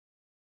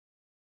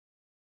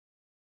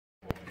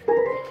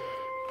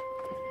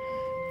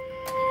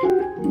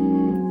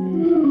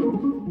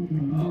All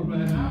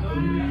right,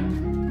 hallelujah.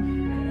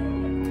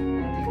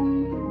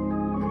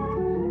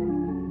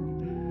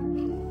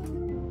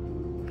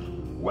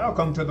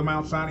 Welcome to the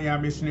Mount Sinai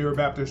Missionary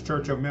Baptist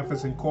Church of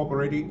Memphis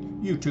Incorporated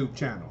YouTube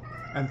channel,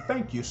 and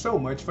thank you so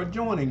much for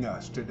joining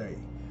us today.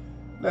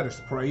 Let us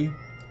pray.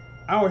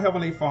 Our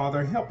Heavenly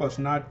Father, help us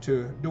not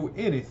to do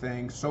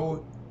anything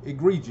so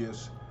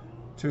egregious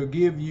to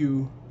give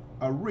you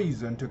a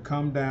reason to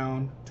come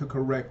down to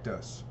correct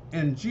us.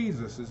 In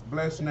Jesus'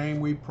 blessed name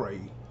we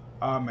pray.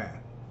 Amen.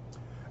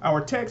 Our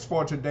text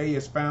for today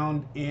is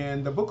found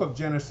in the book of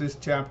Genesis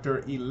chapter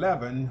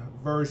 11,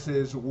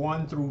 verses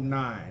 1 through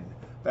 9.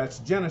 That's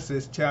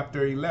Genesis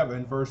chapter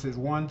 11, verses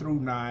 1 through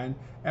 9,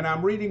 and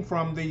I'm reading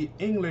from the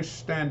English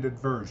Standard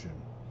Version.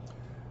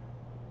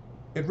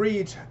 It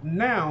reads,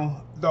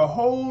 "Now the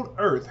whole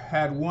earth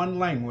had one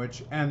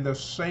language and the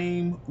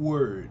same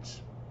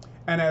words.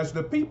 And as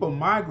the people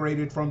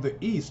migrated from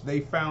the east, they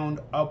found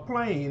a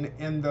plain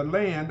in the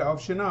land of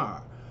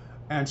Shinar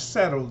and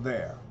settled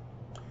there.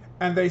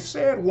 And they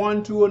said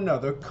one to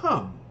another,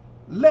 'Come,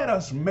 let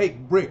us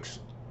make bricks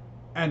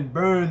and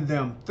burn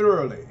them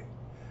thoroughly.'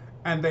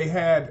 And they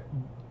had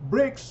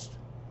bricks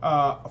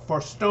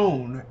for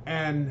stone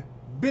and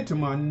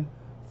bitumen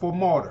for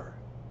mortar.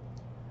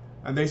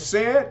 And they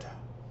said,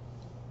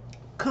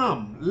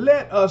 'Come,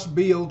 let us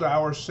build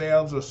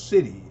ourselves a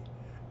city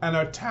and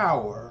a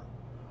tower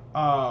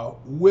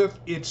with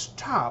its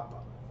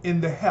top in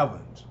the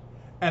heavens,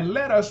 and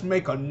let us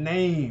make a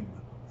name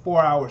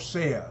for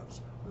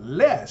ourselves,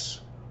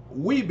 lest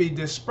we be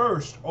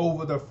dispersed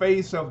over the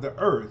face of the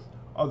earth,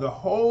 of the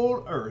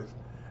whole earth.'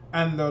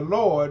 And the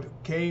Lord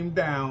came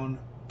down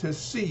to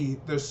see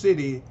the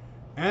city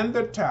and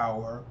the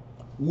tower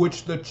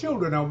which the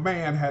children of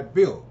man had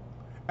built.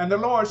 And the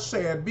Lord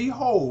said,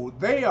 'Behold,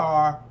 they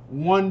are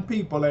one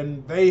people,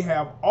 and they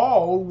have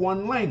all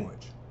one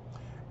language.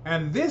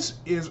 And this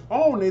is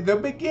only the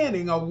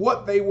beginning of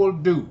what they will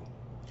do.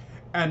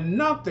 And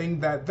nothing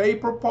that they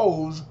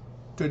propose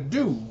to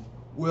do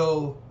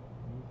will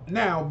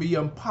now be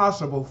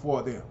impossible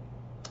for them.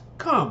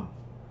 Come,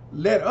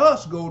 let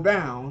us go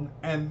down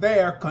and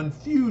there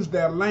confuse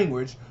their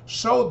language,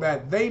 so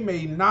that they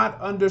may not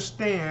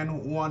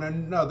understand one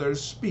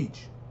another's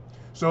speech.'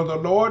 So the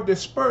Lord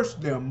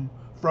dispersed them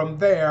from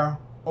there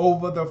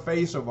over the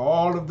face of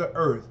all of the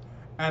earth,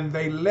 and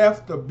they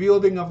left the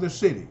building of the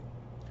city.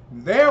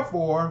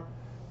 Therefore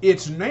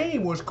its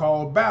name was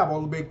called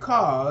Babel,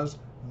 because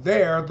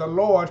there the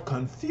Lord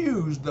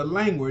confused the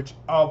language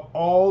of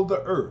all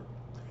the earth.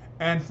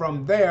 And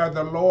from there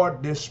the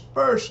Lord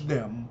dispersed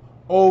them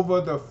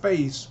over the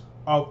face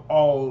of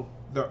all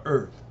the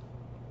earth."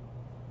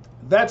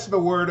 That's the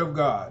word of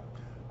God.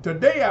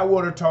 Today I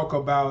want to talk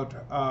about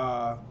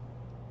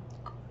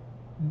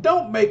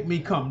don't make me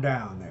come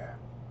down there.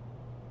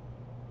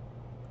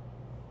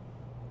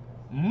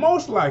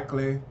 Most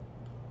likely,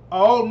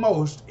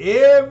 almost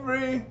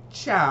every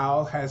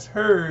child has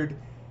heard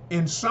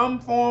in some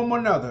form or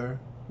another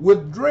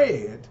with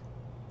dread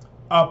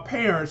a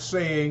parent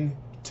saying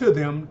to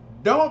them,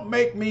 "Don't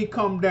make me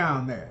come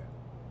down there,"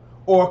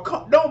 or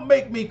 "Don't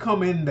make me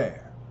come in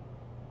there."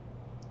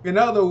 In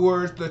other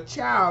words, the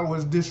child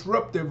was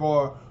disruptive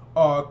or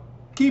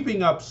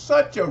keeping up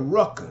such a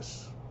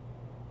ruckus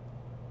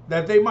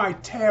that they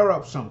might tear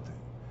up something,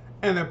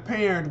 and the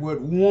parent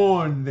would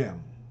warn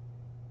them.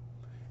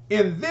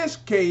 In this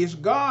case,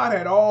 God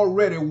had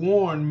already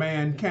warned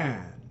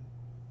mankind,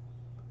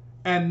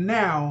 and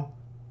now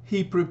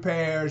he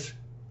prepares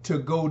to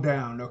go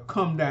down or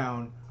come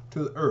down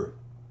to the earth.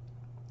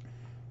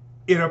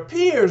 It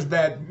appears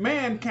that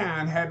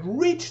mankind had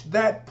reached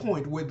that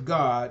point with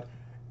God,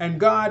 and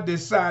God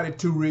decided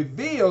to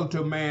reveal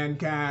to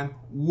mankind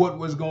what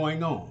was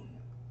going on.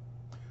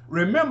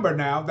 Remember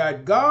now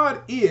that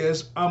God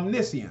is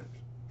omniscient.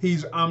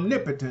 He's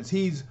omnipotent.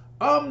 He's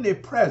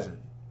omnipresent.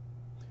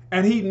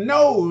 And he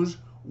knows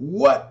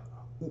what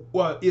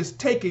is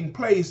taking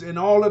place in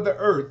all of the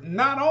earth.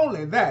 Not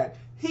only that,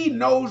 he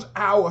knows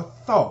our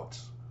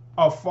thoughts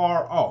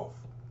afar off.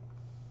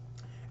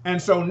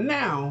 And so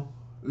now,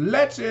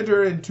 let's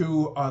enter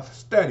into a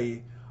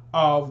study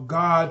of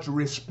God's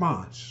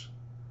response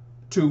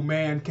to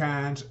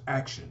mankind's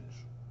actions.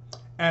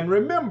 And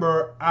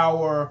remember,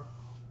 our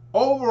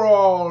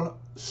overall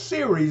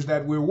series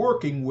that we're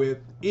working with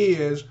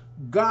is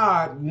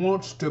God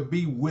wants to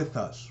be with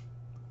us.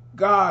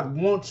 God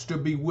wants to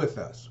be with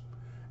us.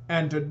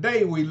 And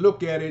today we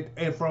look at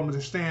it from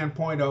the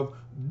standpoint of,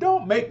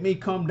 don't make me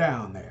come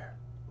down there.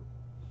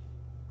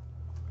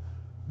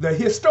 The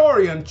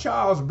historian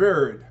Charles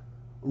Baird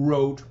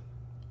wrote,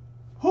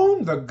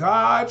 "Whom the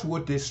gods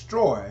would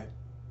destroy,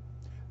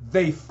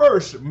 they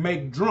first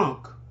make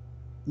drunk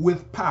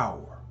with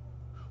power."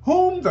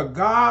 Whom the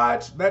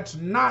gods, that's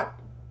not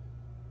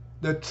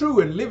the true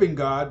and living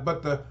God,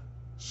 but the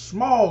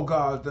small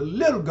gods, the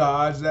little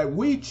gods that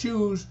we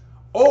choose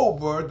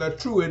over the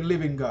true and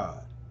living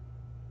God.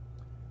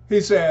 He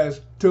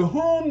says, "To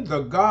whom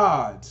the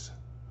gods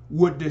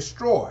would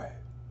destroy,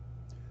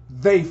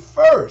 they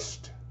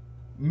first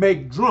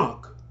make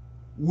drunk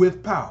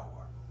with power."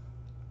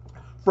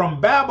 from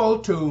Babel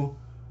to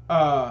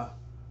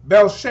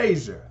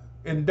Belshazzar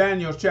in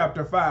Daniel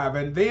chapter 5,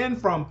 and then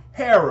from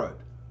Herod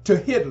to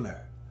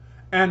Hitler,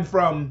 and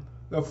from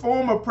the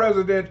former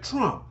President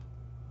Trump,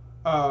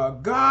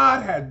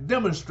 God had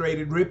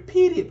demonstrated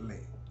repeatedly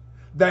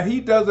that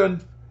it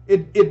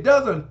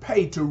doesn't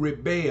pay to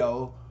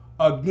rebel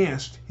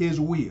against his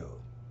will.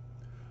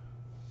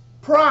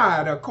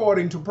 Pride,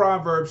 according to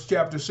Proverbs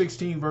chapter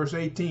 16, verse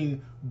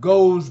 18,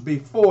 goes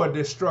before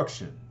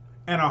destruction,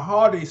 and a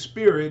haughty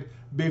spirit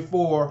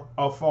before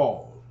a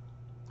fall.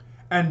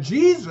 And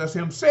Jesus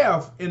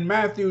himself in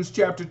Matthew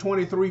chapter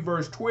 23,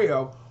 verse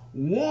 12,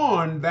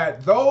 warned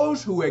that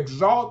those who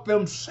exalt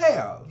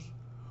themselves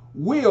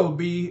will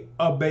be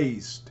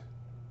abased.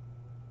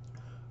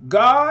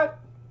 God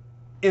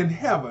in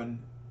heaven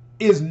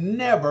is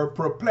never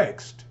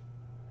perplexed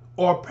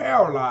or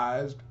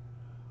paralyzed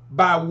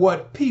by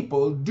what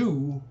people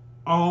do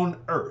on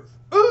earth.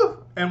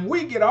 And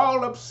we get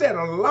all upset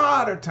a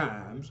lot of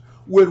times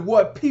with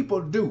what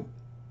people do.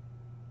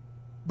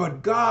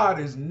 But God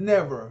is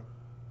never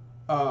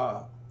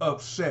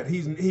upset.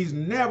 He's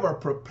never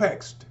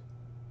perplexed.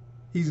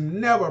 He's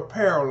never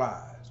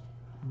paralyzed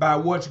by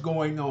what's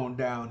going on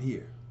down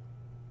here.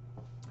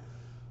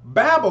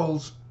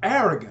 Babel's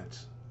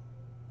arrogance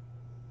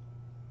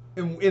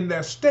in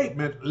their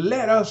statement,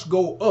 "Let us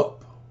go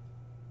up,"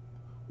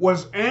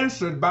 was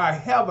answered by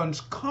heaven's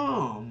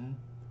calm,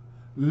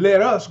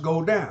 "Let us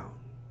go down."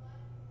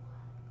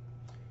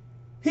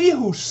 He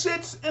who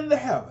sits in the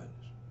heavens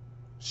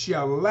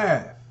shall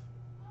laugh.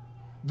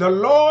 The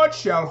Lord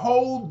shall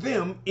hold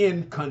them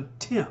in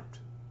contempt.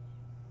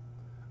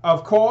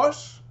 Of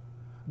course,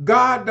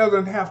 God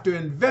doesn't have to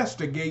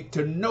investigate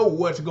to know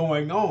what's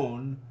going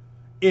on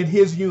in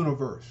his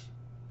universe.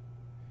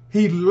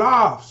 He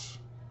laughs,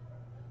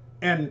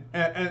 and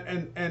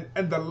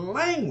the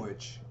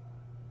language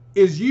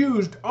is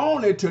used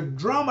only to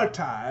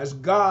dramatize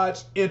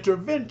God's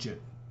intervention,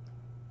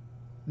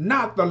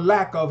 not the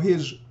lack of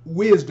his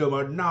wisdom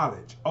or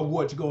knowledge of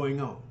what's going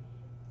on.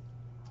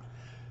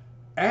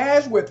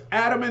 As with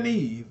Adam and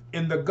Eve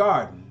in the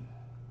garden,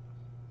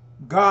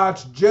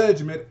 God's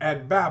judgment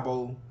at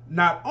Babel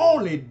not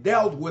only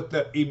dealt with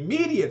the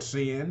immediate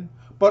sin,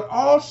 but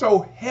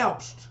also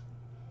helps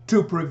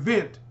to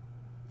prevent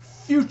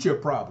future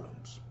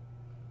problems.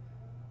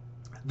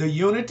 The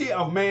unity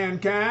of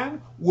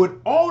mankind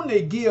would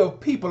only give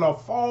people a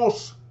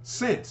false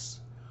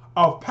sense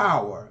of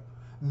power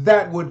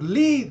that would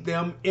lead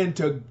them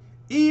into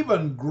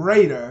even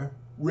greater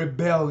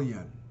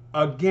rebellion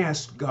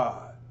against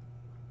God.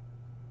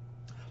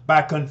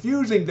 By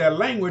confusing their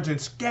language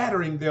and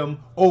scattering them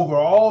over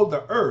all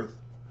the earth,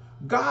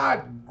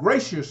 God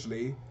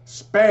graciously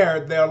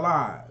spared their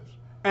lives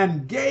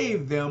and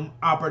gave them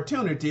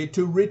opportunity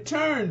to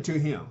return to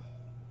him.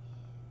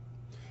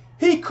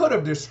 He could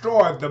have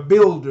destroyed the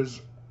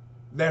builders,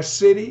 their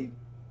city,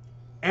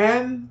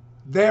 and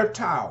their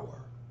tower,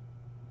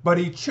 but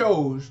he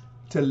chose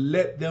to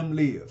let them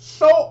live.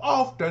 So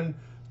often,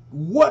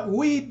 what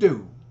we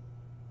do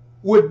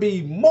would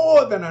be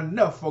more than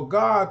enough for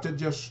God to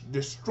just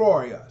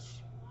destroy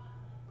us,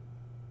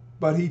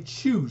 but he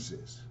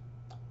chooses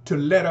to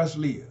let us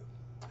live.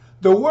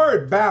 The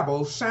word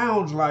Babel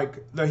sounds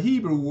like the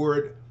Hebrew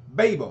word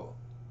Babel,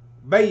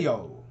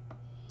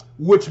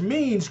 which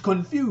means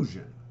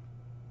confusion.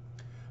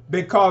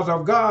 Because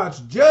of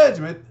God's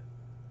judgment,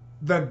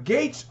 the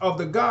gates of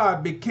the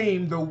God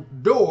became the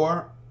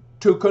door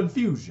to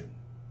confusion.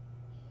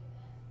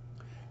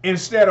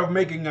 Instead of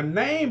making a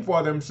name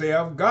for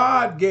themselves,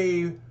 God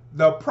gave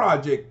the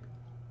project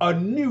a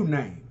new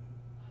name.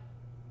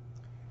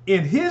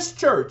 In his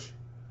church,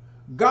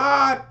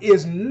 God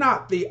is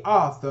not the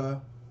author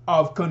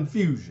of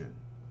confusion,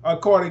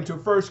 according to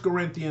 1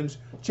 Corinthians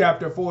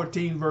chapter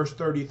 14, verse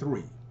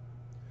 33.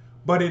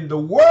 But in the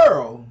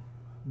world,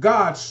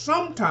 God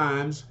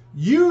sometimes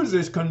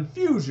uses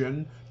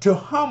confusion to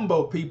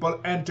humble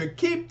people and to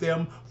keep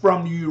them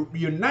from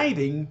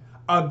uniting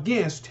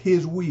against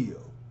his will.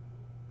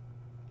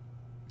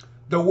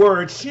 The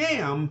word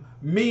Shem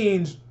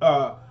means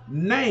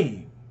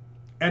name.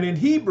 And in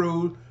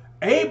Hebrew,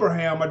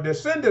 Abraham, a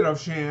descendant of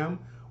Shem,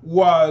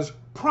 was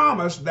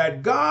promised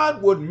that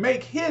God would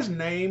make his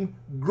name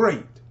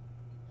great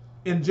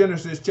in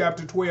Genesis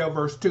chapter 12,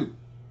 verse 2.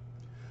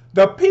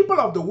 The people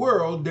of the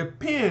world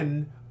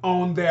depend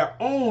on their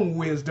own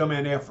wisdom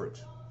and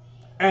efforts,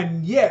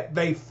 and yet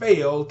they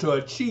fail to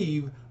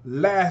achieve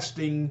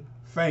lasting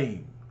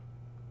fame.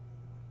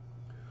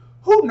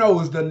 Who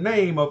knows the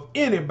name of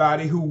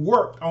anybody who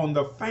worked on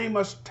the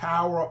famous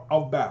Tower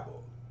of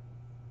Babel?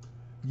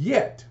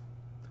 Yet,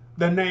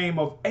 the name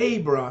of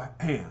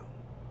Abraham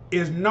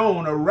is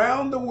known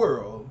around the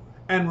world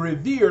and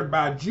revered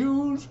by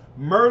Jews,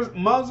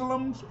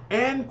 Muslims,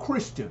 and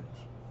Christians.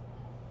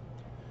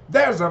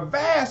 There's a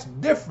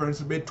vast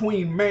difference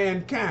between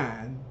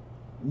mankind,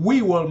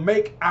 "We will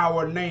make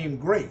our name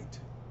great,"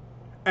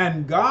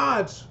 and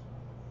God's,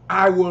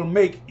 "I will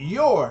make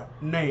your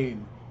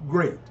name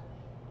great."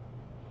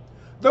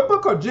 The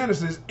book of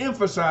Genesis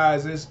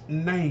emphasizes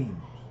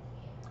names.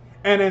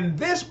 And in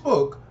this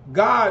book,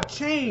 God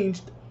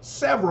changed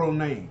several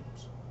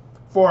names.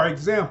 For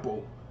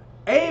example,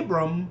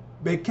 Abram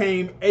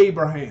became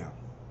Abraham.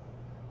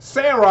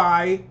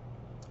 Sarai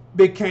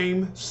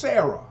became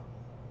Sarah.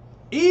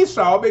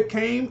 Esau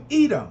became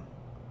Edom.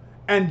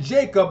 And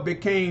Jacob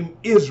became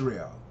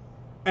Israel.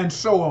 And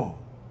so on.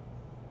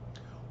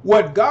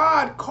 What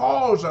God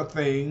calls a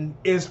thing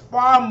is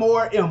far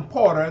more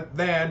important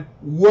than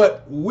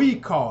what we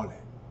call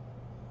it.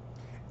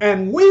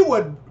 And we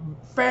would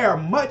fare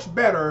much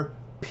better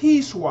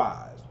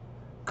peace-wise,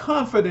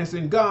 confidence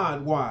in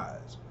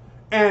God-wise,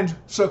 and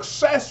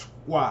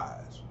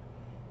success-wise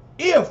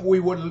if we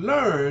would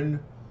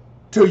learn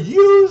to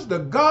use the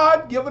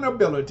God-given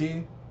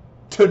ability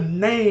to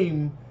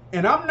name,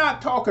 and I'm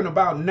not talking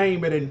about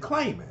name it and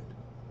claim it,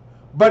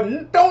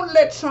 but don't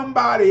let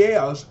somebody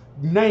else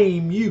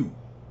name you.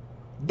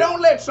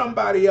 Don't let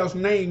somebody else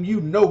name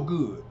you no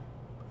good.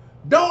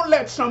 Don't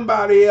let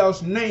somebody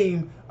else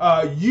name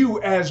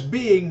you as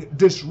being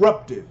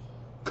disruptive,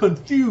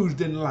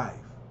 confused in life.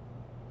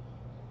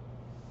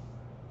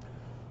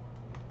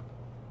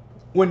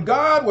 When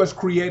God was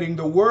creating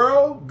the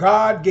world,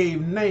 God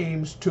gave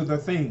names to the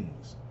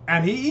things.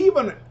 And he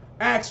even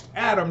asked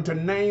Adam to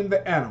name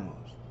the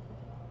animals.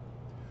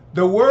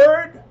 The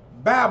word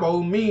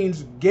Babel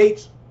means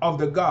gates of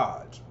the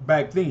gods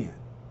back then,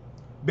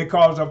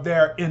 because of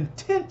their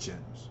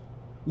intentions,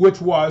 which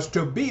was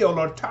to build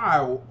a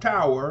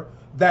tower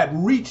that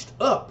reached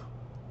up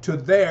to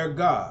their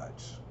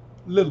gods,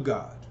 little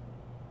gods.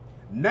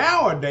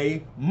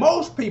 Nowadays,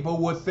 most people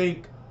would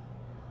think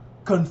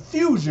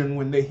confusion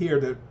when they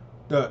hear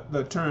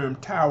the term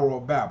Tower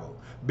of Babel,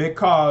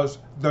 because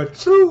the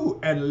true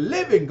and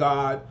living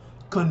God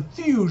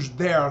confused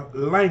their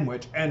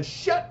language and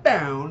shut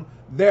down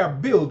their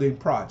building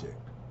project.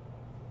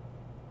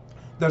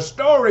 The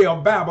story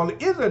of Babel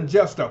isn't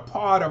just a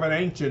part of an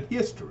ancient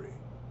history,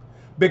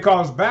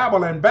 because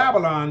Babel and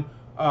Babylon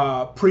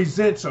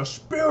presents a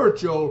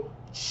spiritual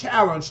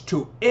challenge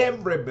to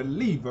every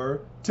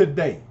believer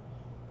today.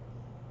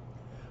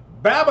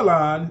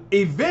 Babylon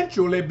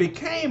eventually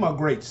became a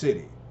great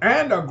city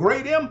and a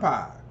great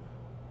empire.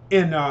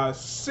 In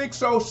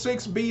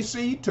 606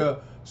 BC to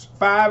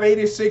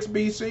 586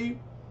 BC,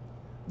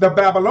 the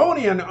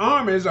Babylonian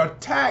armies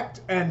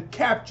attacked and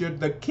captured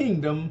the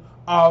kingdom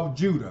of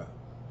Judah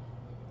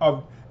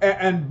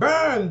and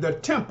burned the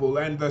temple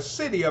and the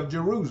city of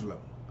Jerusalem,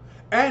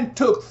 and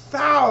took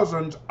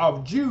thousands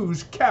of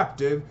Jews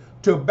captive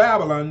to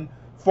Babylon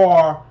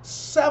for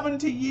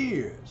 70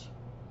 years.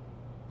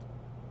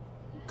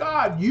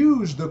 God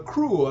used the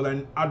cruel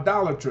and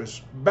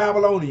idolatrous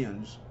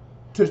Babylonians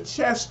to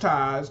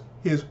chastise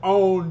his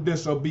own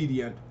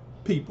disobedient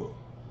people.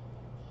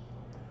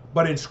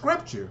 But in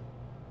Scripture,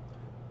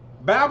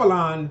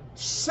 Babylon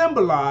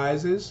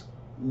symbolizes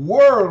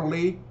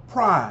worldly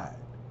pride,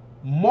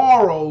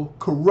 moral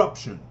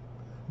corruption,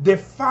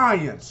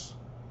 defiance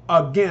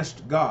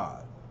against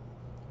God.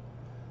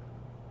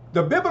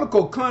 The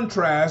biblical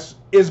contrast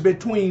is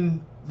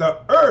between the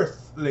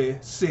earthly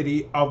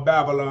city of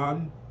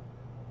Babylon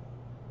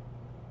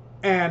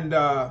and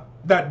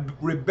that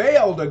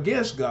rebelled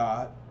against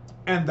God,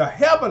 and the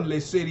heavenly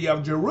city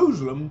of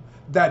Jerusalem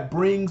that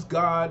brings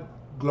God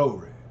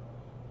glory.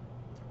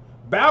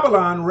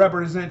 Babylon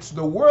represents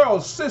the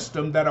world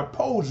system that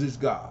opposes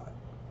God,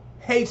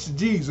 hates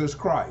Jesus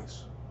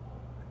Christ,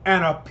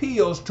 and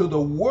appeals to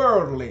the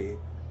worldly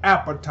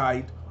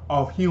appetite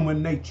of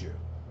human nature.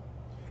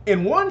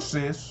 In one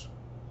sense,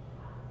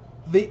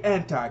 the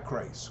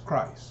Antichrist,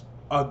 Christ,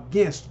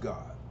 against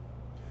God.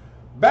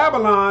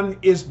 Babylon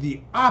is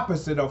the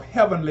opposite of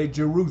heavenly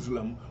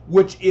Jerusalem,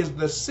 which is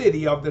the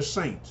city of the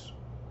saints,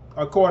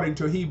 according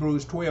to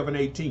Hebrews 12 and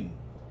 18.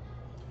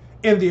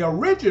 In the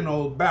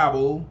original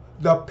Babel,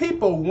 the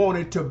people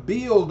wanted to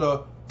build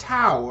a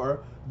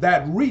tower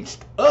that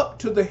reached up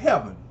to the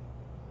heaven.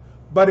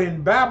 But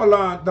in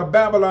Babylon, the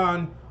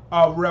Babylon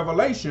of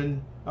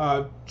Revelation,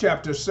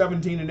 chapter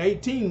 17 and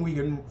 18, we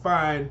can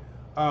find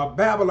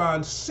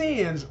Babylon's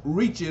sins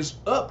reaches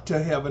up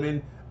to heaven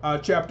in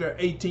chapter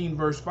 18,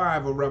 verse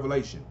 5 of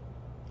Revelation.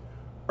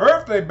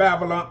 Earthly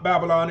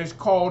Babylon is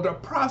called a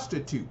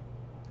prostitute,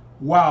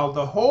 while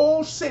the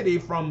whole city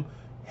from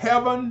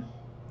heaven,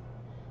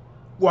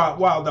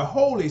 while the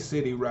holy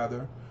city,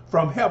 rather,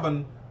 from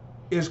heaven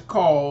is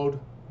called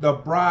the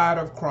bride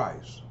of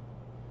Christ.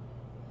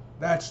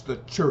 That's the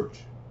church.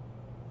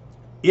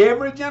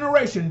 Every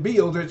generation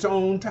builds its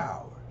own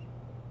towers.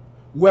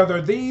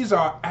 Whether these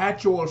are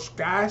actual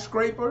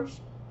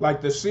skyscrapers,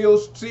 like the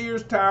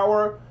Sears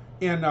Tower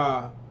in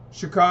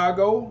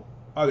Chicago,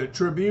 or the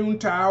Tribune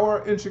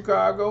Tower in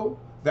Chicago,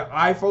 the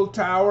Eiffel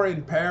Tower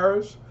in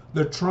Paris,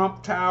 the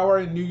Trump Tower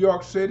in New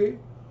York City,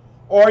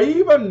 or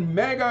even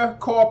mega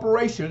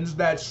corporations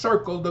that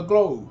circle the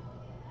globe,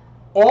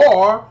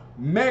 or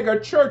mega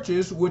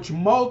churches which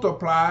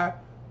multiply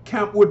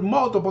with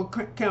multiple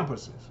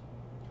campuses.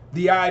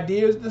 The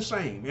idea is the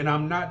same, and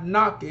I'm not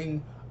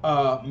knocking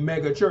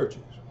mega churches,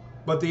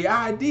 but the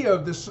idea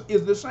of this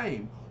is the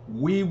same.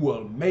 We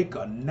will make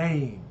a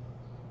name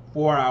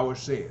for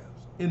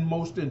ourselves in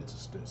most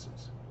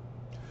instances.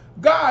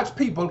 God's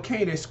people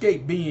can't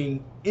escape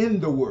being in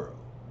the world,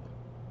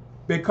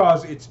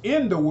 because it's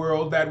in the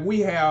world that we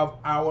have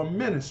our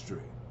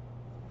ministry.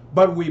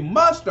 But we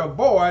must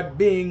avoid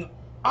being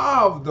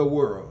of the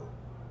world.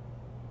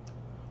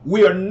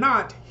 We are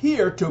not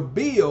here to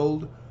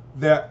build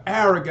the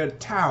arrogant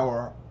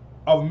tower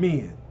of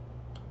men.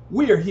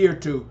 We are here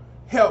to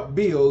help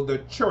build the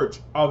church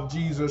of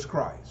Jesus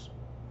Christ.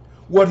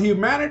 What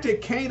humanity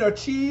can't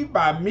achieve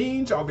by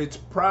means of its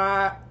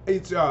proud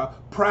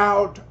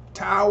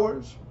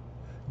towers,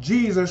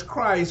 Jesus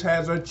Christ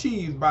has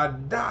achieved by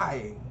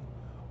dying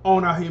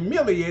on a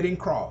humiliating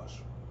cross.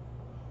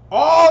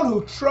 All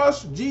who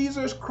trust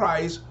Jesus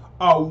Christ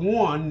are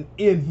one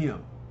in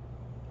him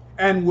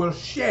and will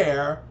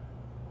share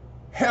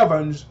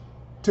heavens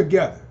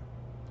together,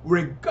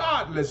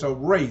 regardless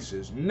of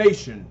races,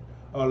 nations,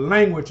 or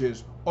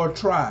languages, or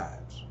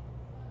tribes.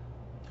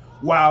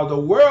 While the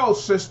world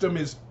system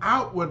is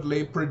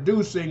outwardly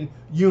producing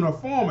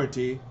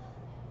uniformity,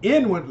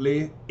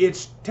 inwardly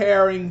it's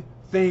tearing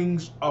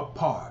things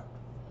apart.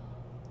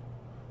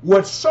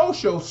 What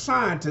social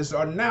scientists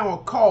are now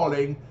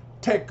calling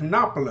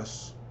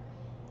technopolis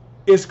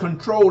is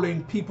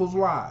controlling people's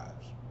lives.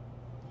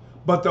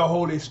 But the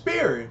Holy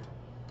Spirit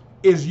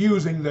is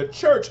using the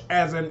church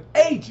as an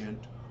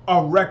agent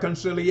of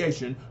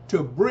reconciliation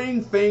to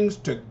bring things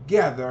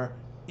together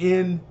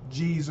in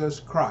Jesus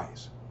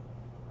Christ.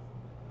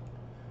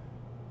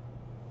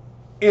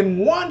 In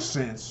one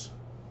sense,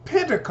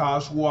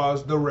 Pentecost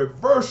was the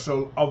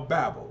reversal of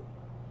Babel,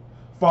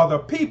 for the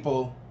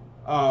people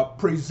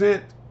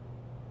present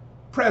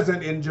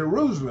in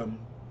Jerusalem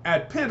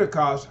at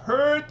Pentecost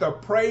heard the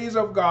praise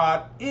of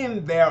God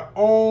in their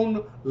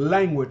own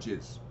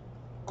languages,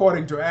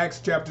 according to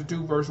Acts chapter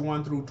 2, verse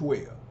 1 through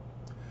 12.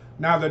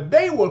 Now the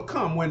day will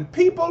come when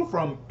people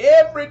from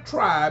every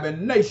tribe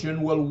and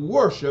nation will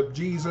worship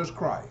Jesus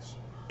Christ.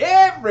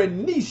 Every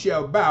knee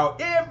shall bow,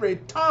 every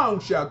tongue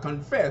shall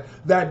confess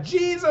that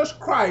Jesus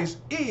Christ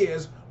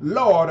is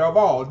Lord of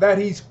all, that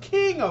he's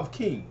King of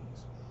kings.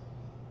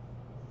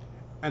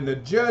 And the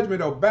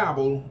judgment of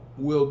Babel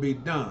will be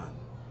done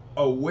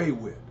away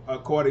with,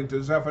 according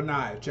to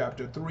Zephaniah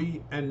chapter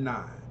 3 and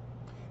 9.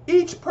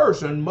 Each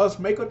person must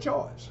make a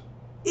choice.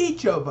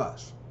 Each of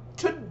us,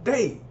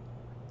 today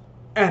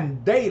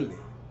and daily,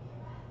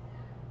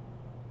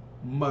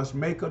 must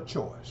make a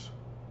choice.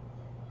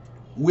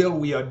 Will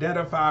we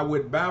identify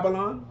with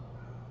Babylon,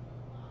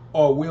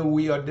 or will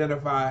we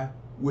identify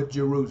with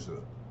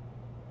Jerusalem?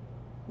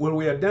 Will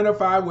we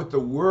identify with the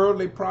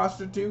worldly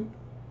prostitute,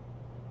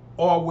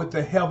 or with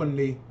the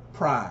heavenly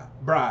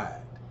bride?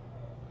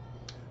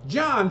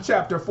 John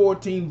chapter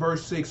 14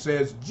 verse 6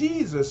 says,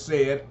 Jesus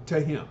said to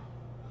him,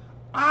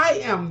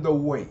 I am the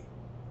way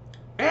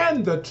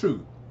and the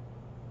truth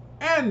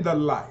and the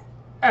life,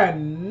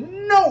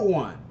 and no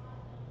one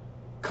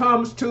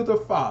comes to the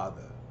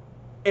Father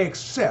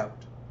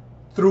except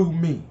through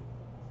me.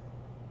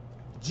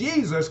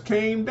 Jesus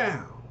came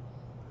down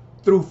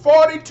through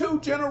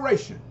 42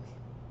 generations,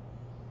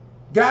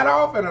 got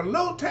off in a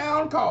little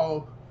town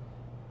called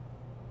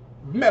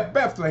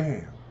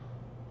Bethlehem.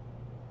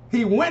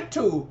 He went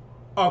to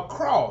a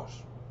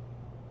cross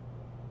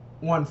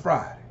one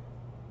Friday,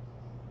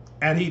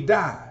 and he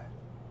died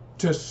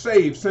to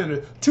save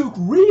sinners, to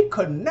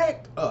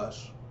reconnect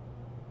us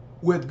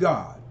with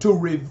God, to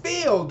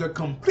reveal the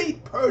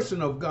complete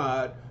person of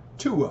God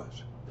to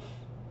us.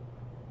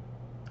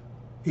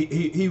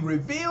 He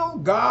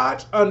revealed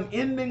God's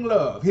unending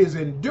love, his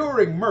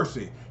enduring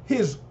mercy,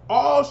 his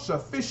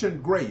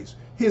all-sufficient grace,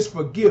 his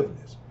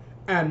forgiveness,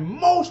 and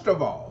most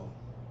of all,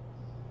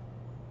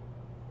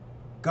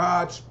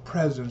 God's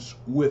presence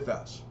with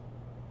us.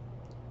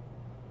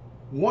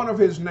 One of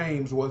his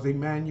names was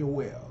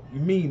Emmanuel,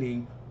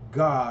 meaning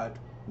God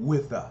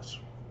with us.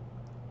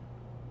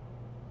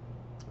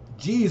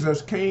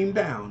 Jesus came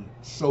down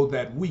so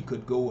that we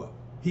could go up.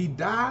 He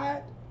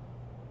died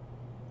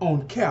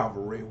on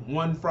Calvary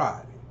one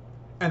Friday,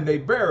 and they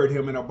buried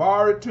him in a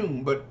borrowed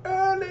tomb, but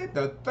early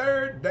the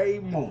third day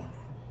morning,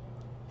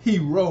 he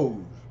rose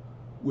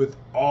with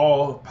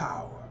all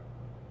power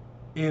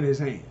in his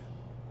hand.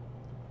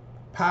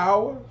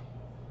 Power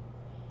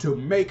to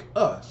make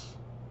us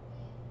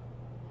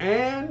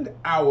and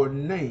our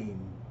name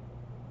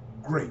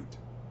great.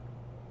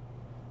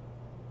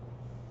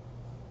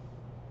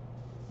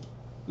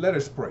 Let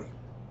us pray.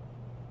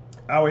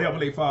 Our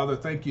Heavenly Father,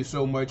 thank you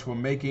so much for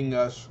making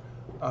us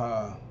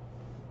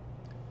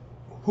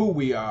who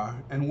we are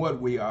and what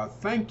we are.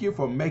 Thank you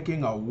for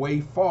making a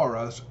way for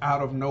us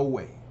out of no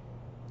way.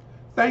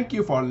 Thank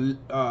you for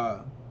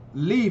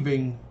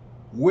leaving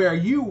where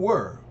you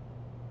were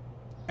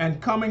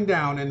and coming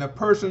down in the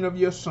person of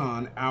your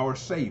Son, our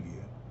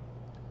Savior,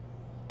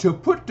 to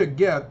put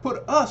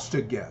us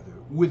together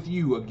with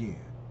you again.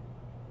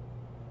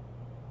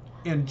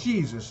 In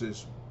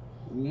Jesus'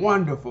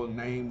 wonderful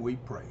name we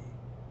pray.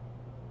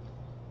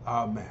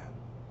 Amen.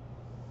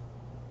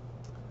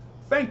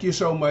 Thank you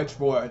so much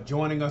for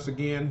joining us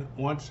again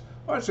once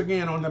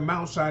again on the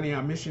Mount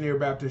Sinai Missionary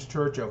Baptist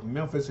Church of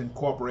Memphis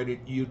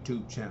Incorporated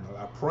YouTube channel.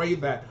 I pray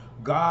that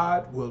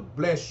God will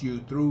bless you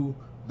through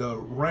the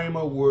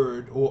Rhema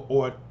word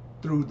or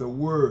through the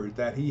word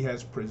that he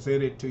has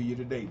presented to you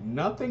today.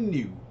 Nothing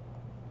new,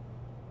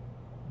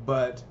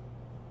 but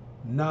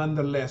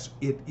nonetheless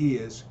it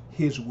is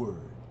his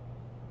word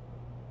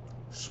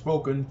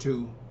spoken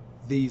to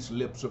these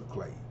lips of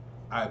clay.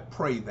 I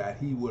pray that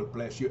he will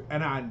bless you,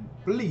 and I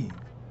believe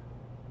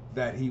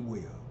that he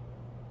will.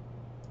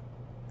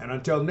 And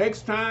until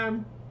next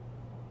time,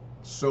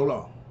 so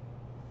long.